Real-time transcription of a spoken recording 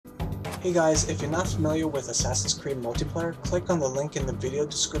Hey guys, if you're not familiar with Assassin's Creed multiplayer, click on the link in the video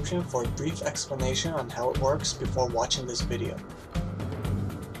description for a brief explanation on how it works before watching this video.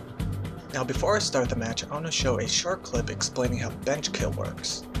 Now before I start the match, I want to show a short clip explaining how bench kill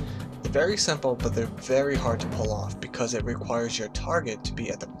works. They're very simple, but they're very hard to pull off because it requires your target to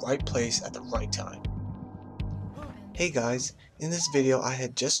be at the right place at the right time. Hey guys, in this video I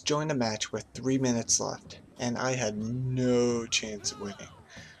had just joined a match with 3 minutes left, and I had no chance of winning.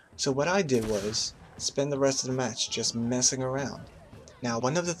 So what I did was spend the rest of the match just messing around. Now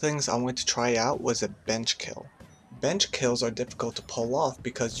one of the things I wanted to try out was a bench kill. Bench kills are difficult to pull off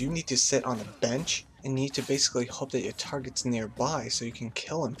because you need to sit on a bench and need to basically hope that your target's nearby so you can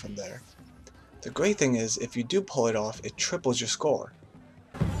kill him from there. The great thing is if you do pull it off, it triples your score.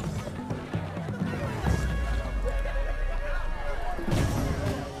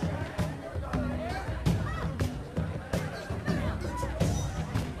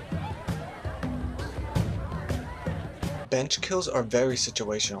 Bench kills are very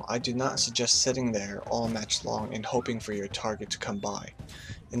situational. I do not suggest sitting there all match long and hoping for your target to come by.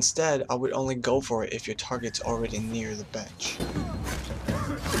 Instead, I would only go for it if your target's already near the bench.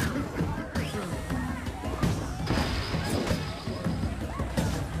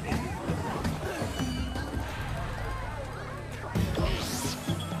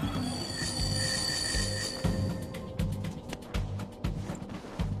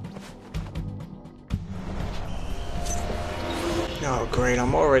 Oh great,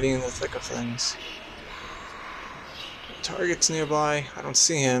 I'm already in the thick of things. Target's nearby, I don't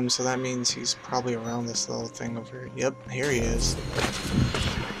see him, so that means he's probably around this little thing over here. Yep, here he is.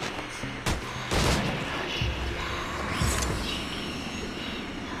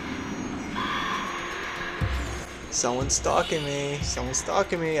 Someone's stalking me,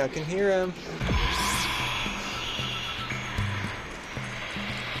 I can hear him.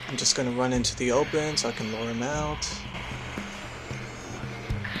 I'm just gonna run into the open so I can lure him out.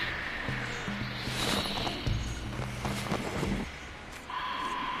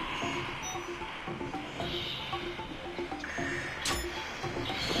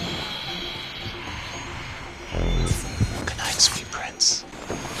 Good night, sweet prince.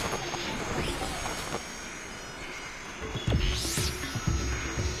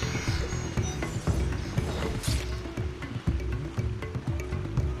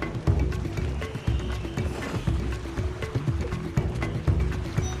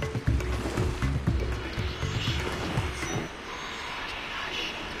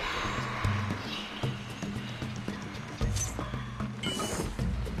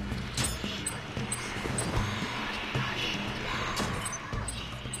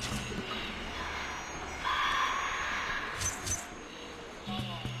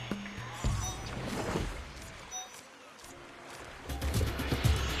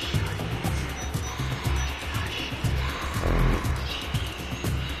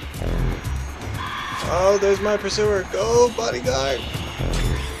 Oh, there's my pursuer. Go, bodyguard.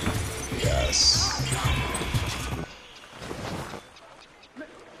 Yes.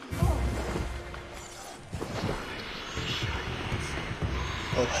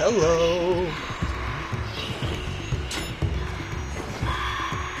 Oh, hello.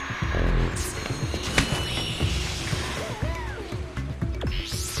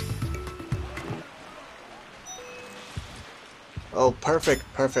 Oh, perfect,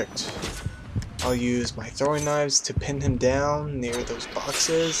 perfect. I'll use my throwing knives to pin him down near those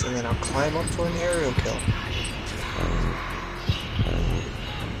boxes, and then I'll climb up for an aerial kill.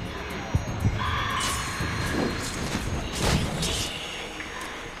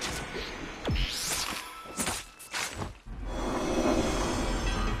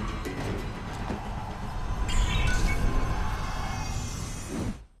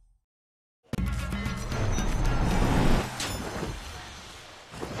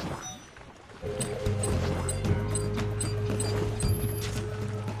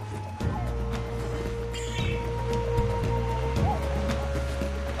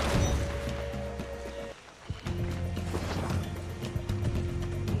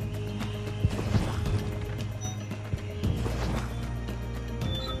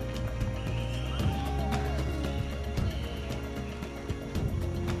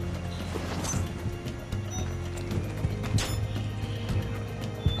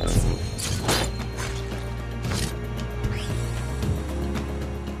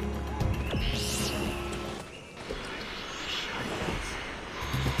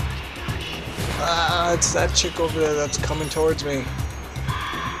 Ah, it's that chick over there that's coming towards me.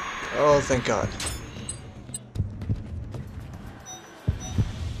 Oh, thank God.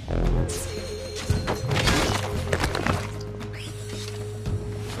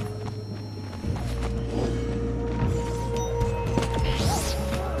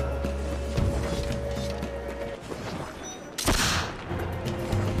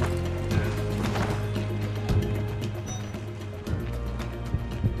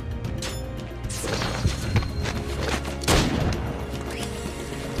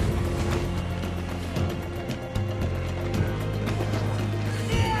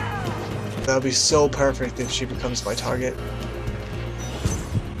 that would be so perfect if she becomes my target.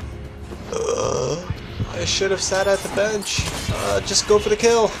 I should have sat at the bench. Just go for the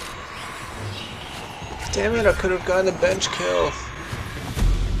kill. Damn it, I could have gotten a bench kill.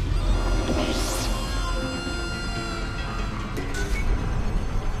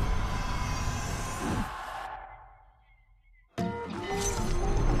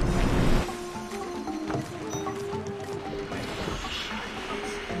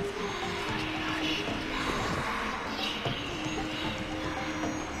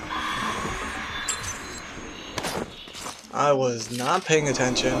 I was not paying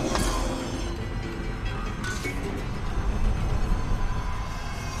attention.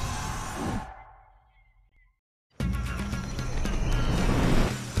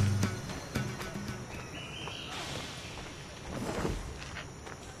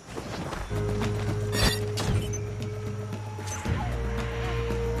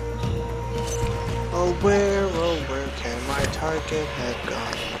 Oh where can my target have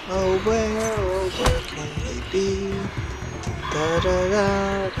gone? Oh where can they be? Da da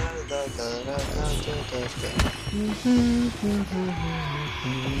da da da da da da da.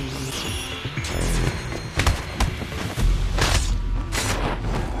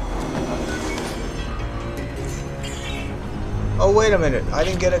 Oh wait a minute, I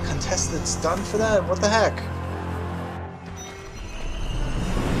didn't get a contested stun for that? What the heck?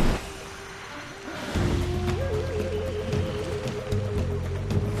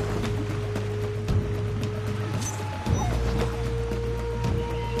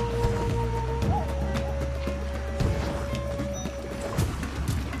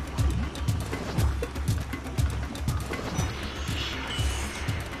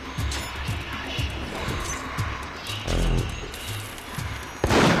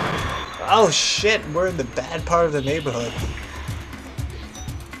 Oh shit, we're in the bad part of the neighborhood.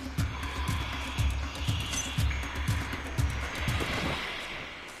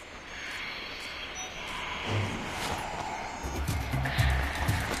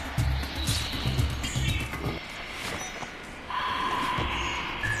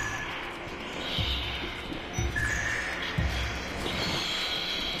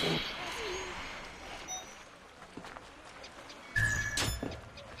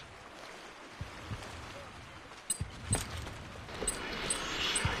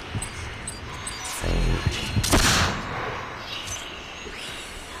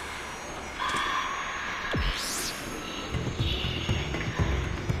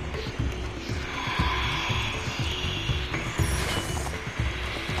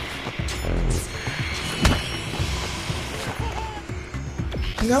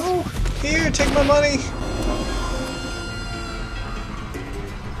 No! Here, take my money!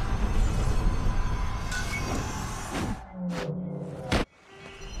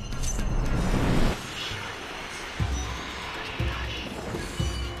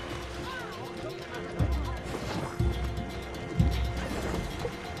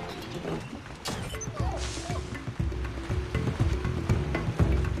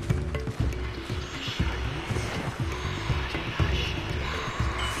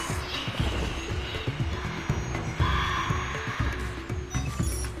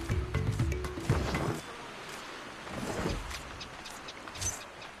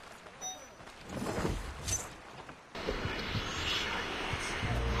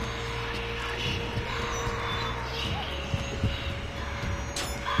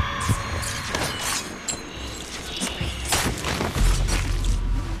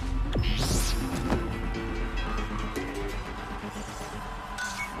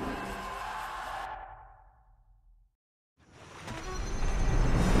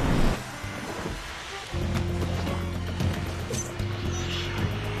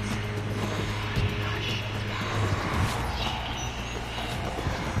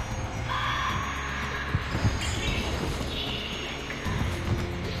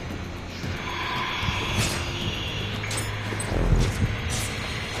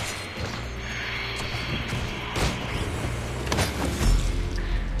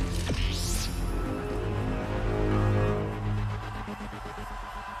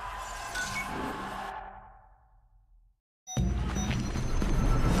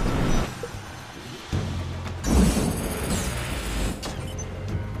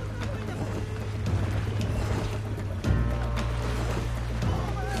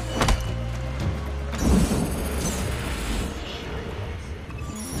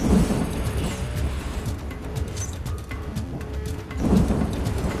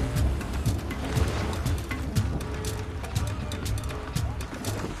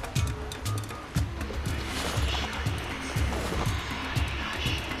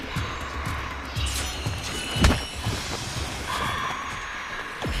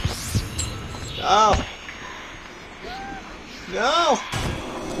 No! No!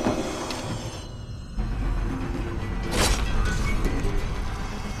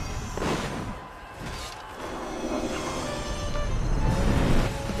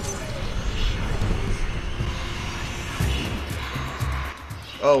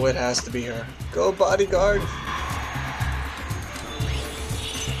 Oh, it has to be her. Go, bodyguard!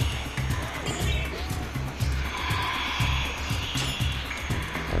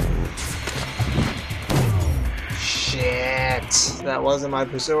 Shit! That wasn't my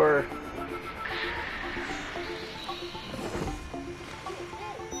pursuer.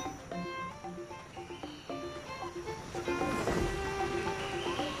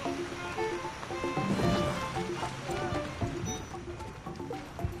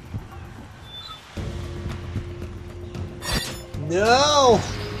 No!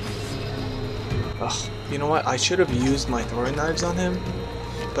 Ugh, you know what? I should have used my throwing knives on him,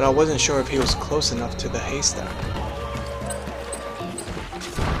 but I wasn't sure if he was close enough to the haystack.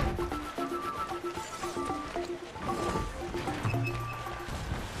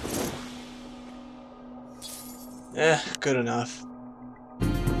 Good enough.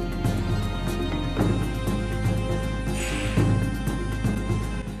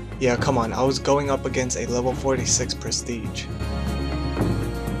 Yeah, come on, I was going up against a level 46 prestige.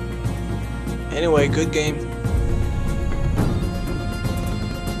 Anyway, good game.